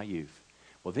commandments from my youth.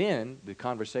 Well, then the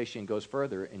conversation goes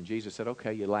further, and Jesus said,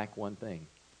 okay, you lack one thing.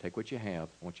 Take what you have.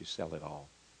 I want you to sell it all.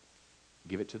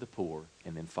 Give it to the poor,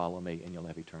 and then follow me, and you'll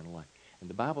have eternal life. And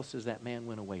the Bible says that man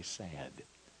went away sad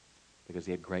because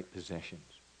he had great possessions.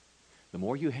 The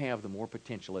more you have, the more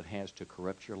potential it has to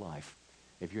corrupt your life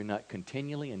if you're not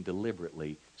continually and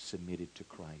deliberately submitted to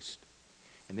Christ.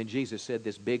 And then Jesus said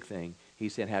this big thing. He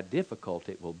said how difficult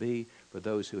it will be for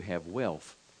those who have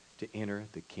wealth to enter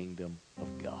the kingdom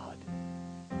of God.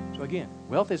 So again,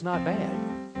 wealth is not bad.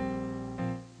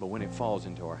 But when it falls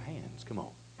into our hands, come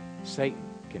on, Satan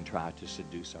can try to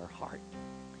seduce our heart.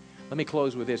 Let me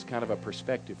close with this kind of a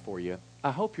perspective for you.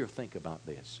 I hope you'll think about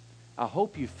this. I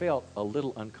hope you felt a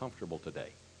little uncomfortable today.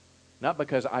 Not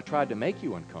because I tried to make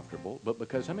you uncomfortable, but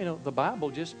because, the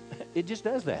Bible just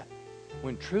does that.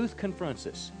 When truth confronts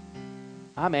us,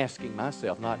 I'm asking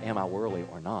myself, not am I worldly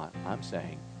or not, I'm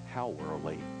saying, how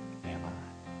worldly am I?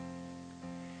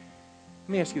 Let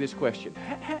me ask you this question.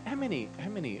 How many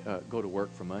go to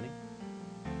work for money?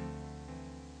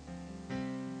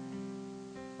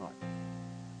 All right.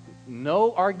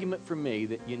 No argument for me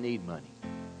that you need money.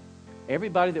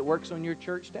 Everybody that works on your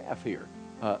church staff here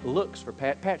looks for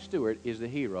Pat. Pat Stewart is the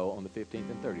hero on the 15th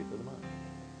and 30th of the month.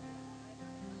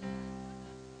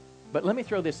 But let me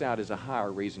throw this out as a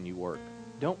higher reason you work.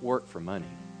 Don't work for money.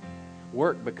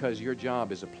 Work because your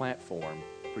job is a platform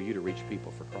for you to reach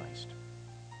people for Christ.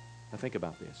 Now think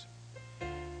about this.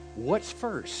 What's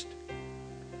first?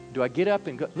 Do I get up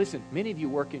and go? Listen, many of you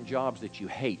work in jobs that you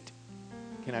hate.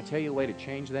 Can I tell you a way to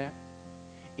change that?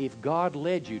 If God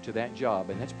led you to that job,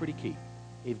 and that's pretty key.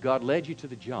 If God led you to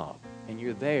the job and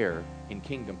you're there in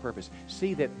kingdom purpose,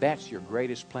 see that that's your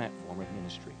greatest platform of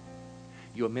ministry.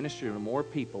 You'll minister to more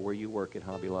people where you work at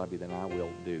Hobby Lobby than I will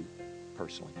do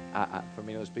personally. For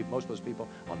me, most of those people,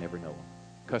 I'll never know them.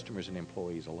 Customers and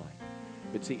employees alike.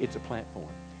 But see, it's a platform.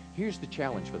 Here's the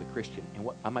challenge for the Christian, and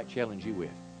what I might challenge you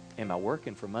with. Am I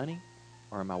working for money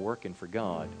or am I working for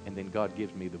God? And then God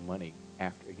gives me the money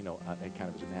after, kind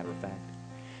of as a matter of fact.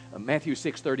 Matthew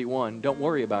 6:31, don't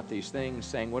worry about these things,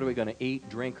 saying, what are we going to eat,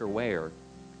 drink, or wear?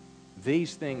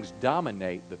 These things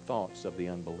dominate the thoughts of the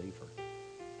unbeliever.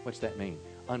 What's that mean?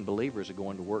 Unbelievers are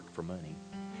going to work for money.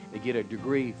 They get a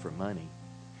degree for money.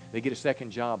 They get a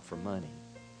second job for money.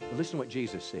 But listen to what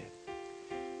Jesus said.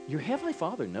 Your Heavenly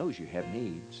Father knows you have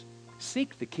needs.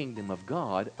 Seek the kingdom of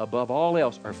God above all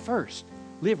else, or first,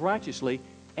 live righteously,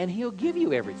 and He'll give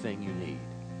you everything you need.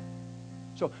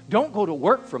 So don't go to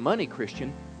work for money,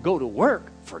 Christian. Go to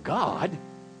work for God,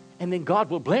 and then God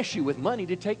will bless you with money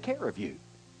to take care of you.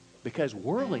 Because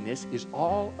worldliness is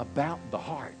all about the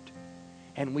heart.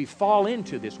 And we fall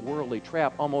into this worldly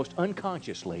trap almost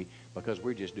unconsciously because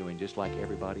we're just doing just like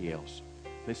everybody else.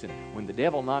 Listen, when the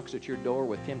devil knocks at your door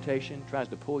with temptation, tries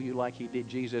to pull you like he did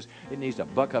Jesus, it needs to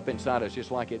buck up inside us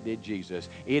just like it did Jesus.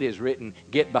 It is written,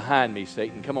 get behind me,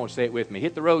 Satan. Come on, say it with me.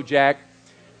 Hit the road, Jack,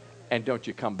 and don't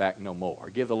you come back no more.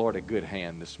 Give the Lord a good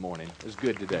hand this morning. It was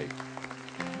good today.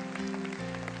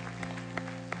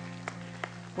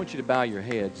 I want you to bow your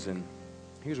heads, and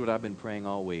here's what I've been praying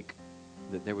all week,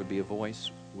 that there would be a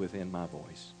voice within my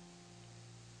voice,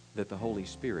 that the Holy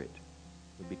Spirit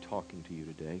would be talking to you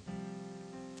today.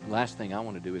 The last thing I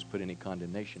want to do is put any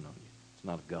condemnation on you. It's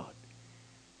not of God.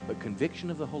 But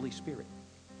conviction of the Holy Spirit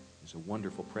is a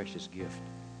wonderful, precious gift.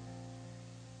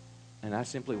 And I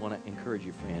simply want to encourage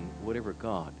you, friend, whatever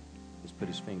God has put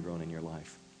His finger on in your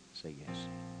life, say yes.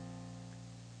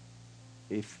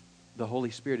 If the Holy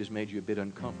Spirit has made you a bit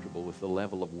uncomfortable with the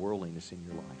level of worldliness in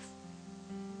your life,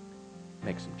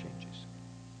 make some changes.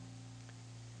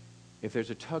 If there's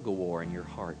a tug-of-war in your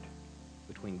heart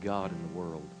between God and the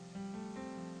world,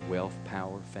 wealth,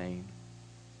 power, fame,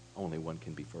 only one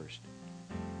can be first.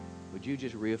 Would you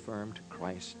just reaffirm to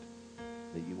Christ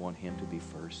that you want Him to be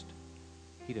first?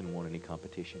 He didn't want any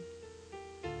competition.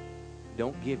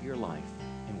 Don't give your life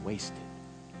and waste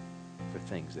it for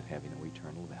things that have no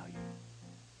eternal value.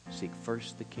 Seek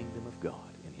first the kingdom of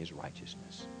God and His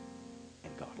righteousness,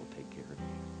 and God will take care of you.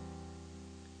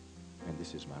 And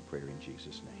this is my prayer in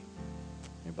Jesus' name.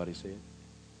 Everybody say it?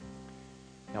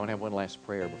 Now I want to have one last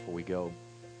prayer before we go.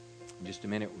 In just a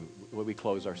minute, when we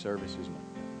close our services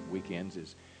on weekends,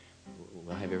 is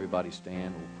we'll have everybody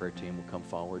stand. The prayer team will come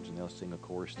forwards, and they'll sing a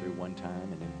chorus through one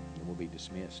time, and then we'll be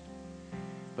dismissed.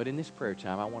 But in this prayer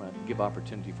time, I want to give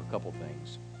opportunity for a couple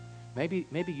things. Maybe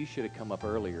you should have come up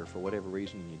earlier for whatever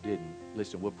reason and you didn't.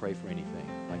 Listen, we'll pray for anything.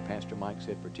 Like Pastor Mike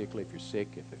said, particularly if you're sick,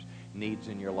 if there's needs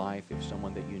in your life, if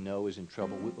someone that you know is in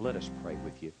trouble, let us pray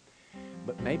with you.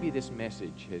 But maybe this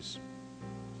message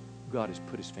God has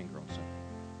put His finger on something.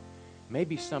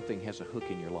 Maybe something has a hook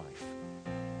in your life.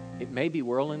 It may be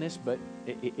worldliness, but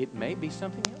it may be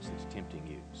something else that's tempting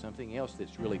you, something else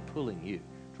that's really pulling you,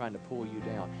 trying to pull you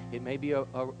down. It may be a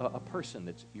person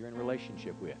that you're in a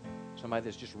relationship with, somebody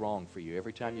that's just wrong for you.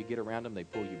 Every time you get around them, they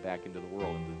pull you back into the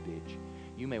world, into the ditch.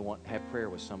 You may want to have prayer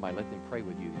with somebody. Let them pray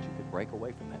with you that you could break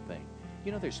away from that thing.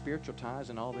 You know there's spiritual ties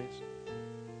in all this.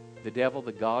 The devil,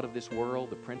 the god of this world,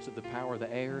 the prince of the power of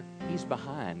the air, he's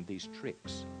behind these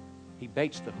tricks. He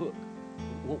baits the hook.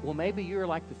 Well, maybe you're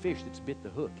like the fish that's bit the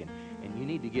hook, and you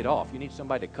need to get off. You need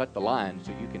somebody to cut the line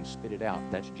so you can spit it out.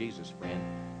 That's Jesus, friend.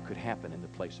 Could happen in the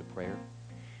place of prayer.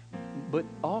 But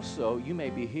also, you may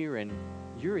be hearing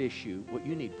your issue. What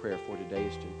you need prayer for today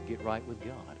is to get right with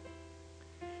God.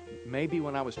 Maybe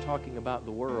when I was talking about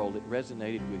the world, it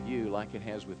resonated with you like it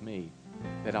has with me,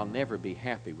 that I'll never be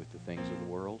happy with the things of the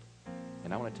world.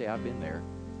 And I want to tell you, I've been there.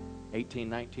 18,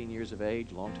 19 years of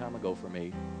age, a long time ago for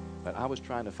me. But I was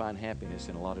trying to find happiness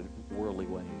in a lot of worldly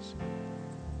ways.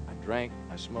 I drank,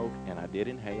 I smoked, and I did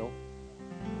inhale.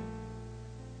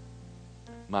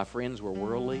 My friends were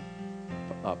worldly.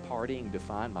 Partying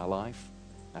defined my life.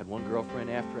 I had one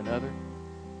girlfriend after another.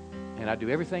 And I'd do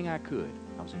everything I could.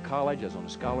 I was in college. I was on a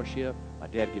scholarship. My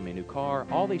dad gave me a new car.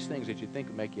 All these things that you'd think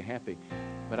would make you happy.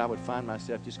 But I would find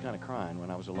myself just kind of crying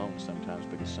when I was alone sometimes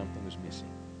because something was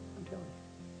missing. I'm telling you.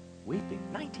 Weeping.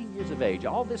 19 years of age.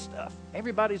 All this stuff.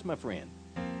 Everybody's my friend.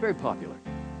 Very popular.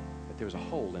 But there was a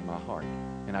hole in my heart.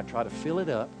 And I'd try to fill it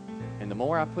up. And the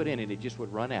more I put in it, it just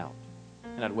would run out.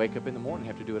 And I'd wake up in the morning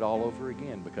and have to do it all over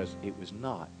again because it was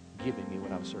not giving me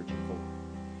what I was searching for.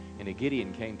 And a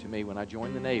Gideon came to me when I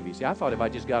joined the Navy. See, I thought if I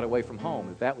just got away from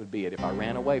home, that would be it. If I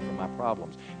ran away from my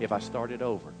problems, if I started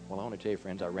over. Well, I want to tell you,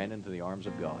 friends, I ran into the arms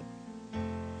of God.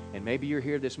 And maybe you're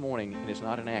here this morning and it's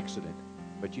not an accident,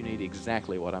 but you need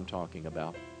exactly what I'm talking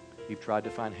about. You've tried to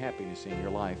find happiness in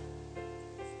your life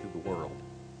through the world,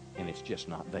 and it's just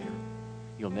not there.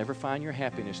 You'll never find your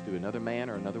happiness through another man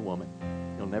or another woman.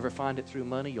 You'll never find it through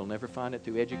money. You'll never find it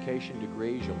through education,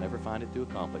 degrees. You'll never find it through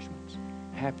accomplishments.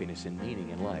 Happiness and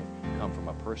meaning in life come from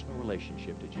a personal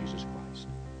relationship to Jesus Christ.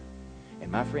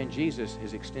 And my friend, Jesus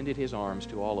has extended his arms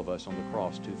to all of us on the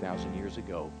cross 2,000 years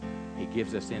ago. He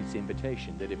gives us this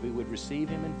invitation that if we would receive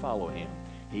him and follow him,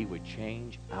 he would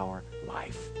change our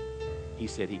life. He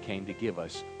said he came to give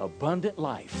us abundant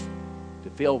life, to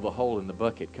fill the hole in the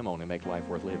bucket. Come on, and make life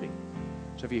worth living.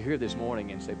 So if you're here this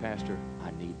morning and say, Pastor,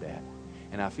 I need that,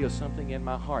 and I feel something in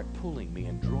my heart pulling me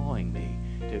and drawing me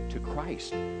to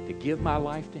Christ, to give my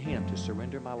life to him, to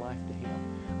surrender my life to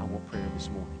him, I want prayer this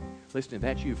morning. Listen, if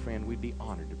that's you, friend, we'd be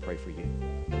honored to pray for you.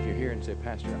 If you're here and say,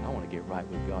 Pastor, I want to get right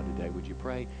with God today, would you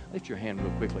pray? Lift your hand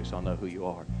real quickly so I'll know who you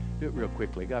are. Do it real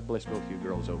quickly. God bless both you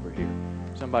girls over here.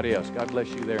 Somebody else. God bless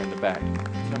you there in the back.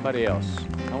 Somebody else.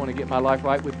 I want to get my life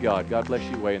right with God. God bless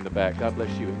you way in the back. God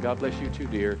bless you. And God bless you too,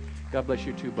 dear. God bless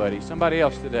you too, buddy. Somebody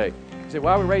else today. You say,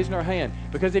 why are we raising our hand?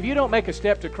 Because if you don't make a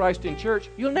step to Christ in church,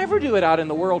 you'll never do it out in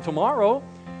the world tomorrow.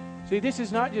 See, this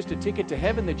is not just a ticket to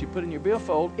heaven that you put in your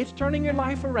billfold. It's turning your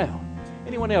life around.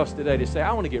 Anyone else today to say,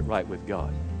 I want to get right with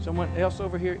God? Someone else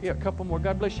over here? Yeah, a couple more.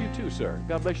 God bless you too, sir.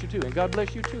 God bless you too. And God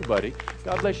bless you too, buddy.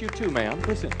 God bless you too, ma'am.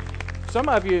 Listen, some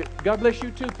of you, God bless you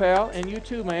too, pal. And you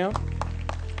too, ma'am.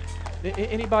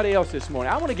 Anybody else this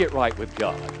morning? I want to get right with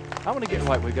God. I want to get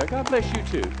right with God. God bless you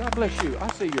too. God bless you.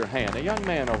 I see your hand. A young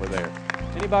man over there.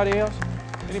 Anybody else?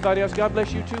 Anybody else? God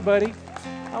bless you too, buddy.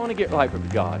 I want to get right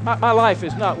with God. My life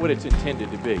is not what it's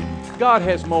intended to be. God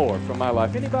has more for my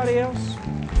life. Anybody else?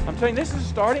 I'm telling you, this is a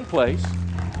starting place.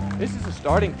 This is a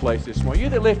starting place this morning. You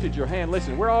that lifted your hand,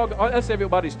 listen, let's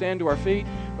everybody stand to our feet,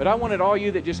 but I wanted all you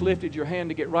that just lifted your hand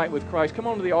to get right with Christ, come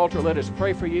on to the altar, let us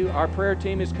pray for you. Our prayer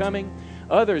team is coming.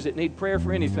 Others that need prayer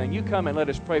for anything, you come and let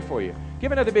us pray for you.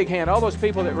 Give another big hand. All those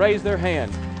people that raised their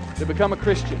hand to become a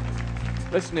Christian.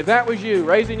 Listen, if that was you,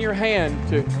 raising your hand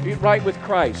to get right with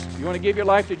Christ, you want to give your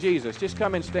life to Jesus, just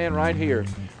come and stand right here.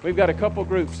 We've got a couple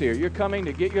groups here. You're coming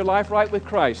to get your life right with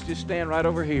Christ. Just stand right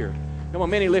over here. Come on,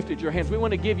 many lifted your hands. We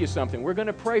want to give you something. We're going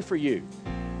to pray for you.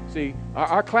 See,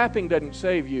 our clapping doesn't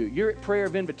save you. Your prayer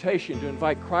of invitation to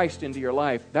invite Christ into your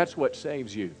life, that's what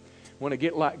saves you. Want to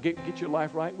get your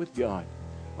life right with God.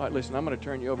 All right, listen, I'm going to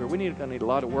turn you over. We need a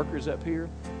lot of workers up here.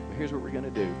 But here's what we're going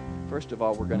to do. First of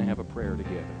all, we're going to have a prayer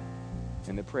together.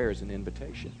 And the prayer is an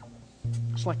invitation.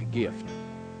 It's like a gift.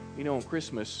 You know, on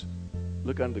Christmas,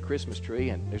 look under the Christmas tree,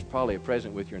 and there's probably a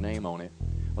present with your name on it.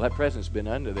 Well, that present's been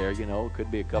under there, you know. It could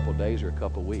be a couple days or a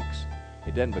couple weeks.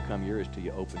 It doesn't become yours till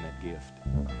you open that gift.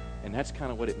 And that's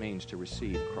kind of what it means to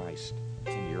receive Christ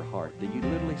into your heart. That you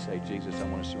literally say, Jesus, I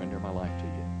want to surrender my life to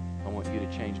you. I want you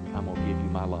to change me. I'm going to give you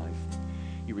my life.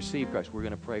 You receive Christ. We're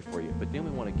going to pray for you. But then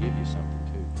we want to give you something,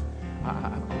 too.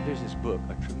 There's this book,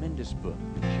 a tremendous book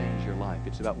that changed your life.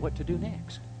 It's about what to do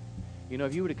next. You know,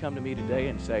 if you were to come to me today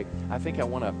and say, I think I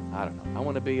want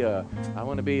to be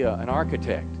an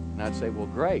architect. And I'd say, well,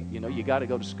 great. You know, you got to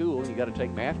go to school and you got to take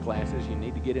math classes. You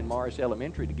need to get in Morris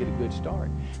Elementary to get a good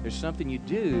start. There's something you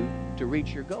do to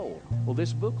reach your goal. Well,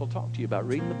 this book will talk to you about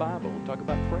reading the Bible. It'll talk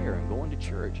about prayer and going to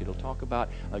church. It'll talk about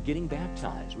getting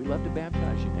baptized. We love to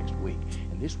baptize you next week.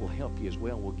 And this will help you as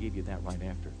well. We'll give you that right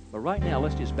after. But right now,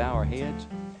 let's just bow our heads.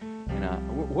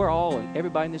 And we're all, and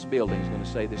everybody in this building is going to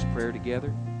say this prayer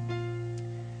together.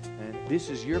 And this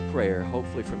is your prayer,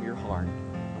 hopefully from your heart.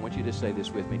 I want you to say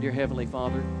this with me. Dear Heavenly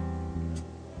Father,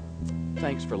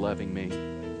 thanks for loving me.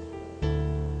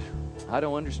 I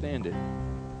don't understand it,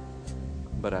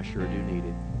 but I sure do need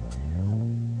it.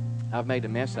 I've made a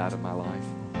mess out of my life,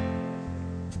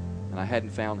 and I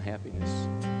hadn't found happiness.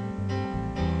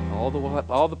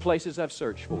 All the places I've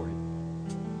searched for it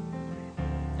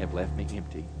have left me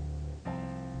empty.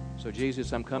 So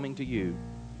Jesus, I'm coming to you.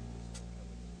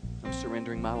 I'm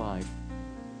surrendering my life.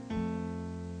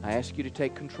 I ask you to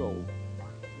take control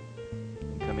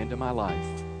and come into my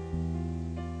life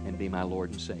and be my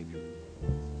Lord and Savior.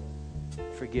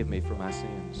 Forgive me for my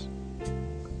sins.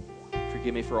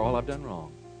 Forgive me for all I've done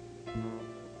wrong.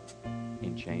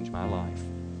 And change my life.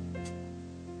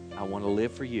 I want to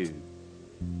live for you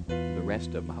the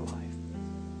rest of my life.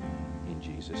 In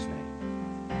Jesus' name.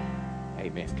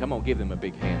 Amen. Come on, give them a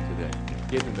big hand today.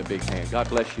 Give them a big hand. God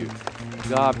bless you.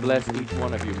 God bless each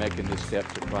one of you making this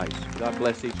step to Christ. God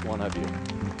bless each one of you.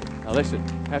 Now listen,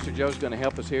 Pastor Joe's going to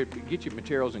help us here. Get your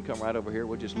materials and come right over here.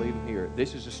 We'll just leave them here.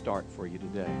 This is a start for you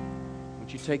today.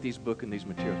 Once you take these book and these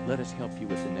materials, let us help you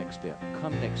with the next step.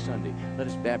 Come next Sunday. Let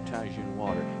us baptize you in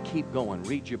water. Keep going.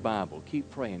 Read your Bible. Keep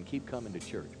praying. Keep coming to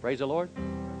church. Praise the Lord.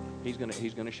 He's going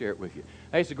to share it with you.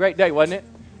 Hey, it's a great day, wasn't it?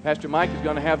 Pastor Mike is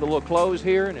going to have the little close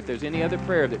here, and if there's any other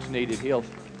prayer that's needed, he'll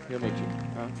meet you.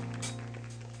 Huh?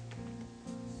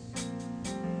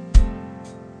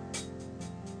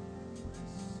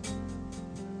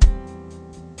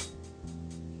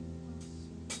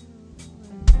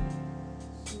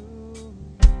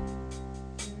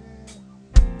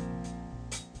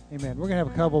 Amen. We're going to have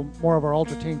a couple more of our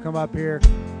altar team come up here.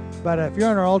 But if you're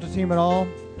on our altar team at all,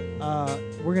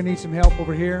 we're going to need some help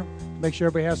over here. Make sure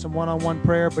everybody has some one-on-one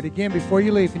prayer. But again, before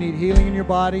you leave, if you need healing in your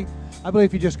body, I believe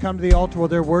if you just come to the altar while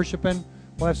they're worshiping,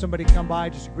 we'll have somebody come by,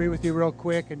 just agree with you real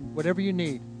quick, and whatever you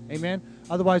need. Amen.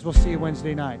 Otherwise, we'll see you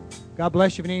Wednesday night. God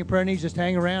bless you. If you need any prayer needs, just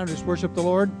hang around. Just worship the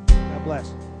Lord. God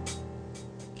bless.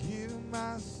 Give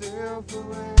myself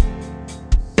away.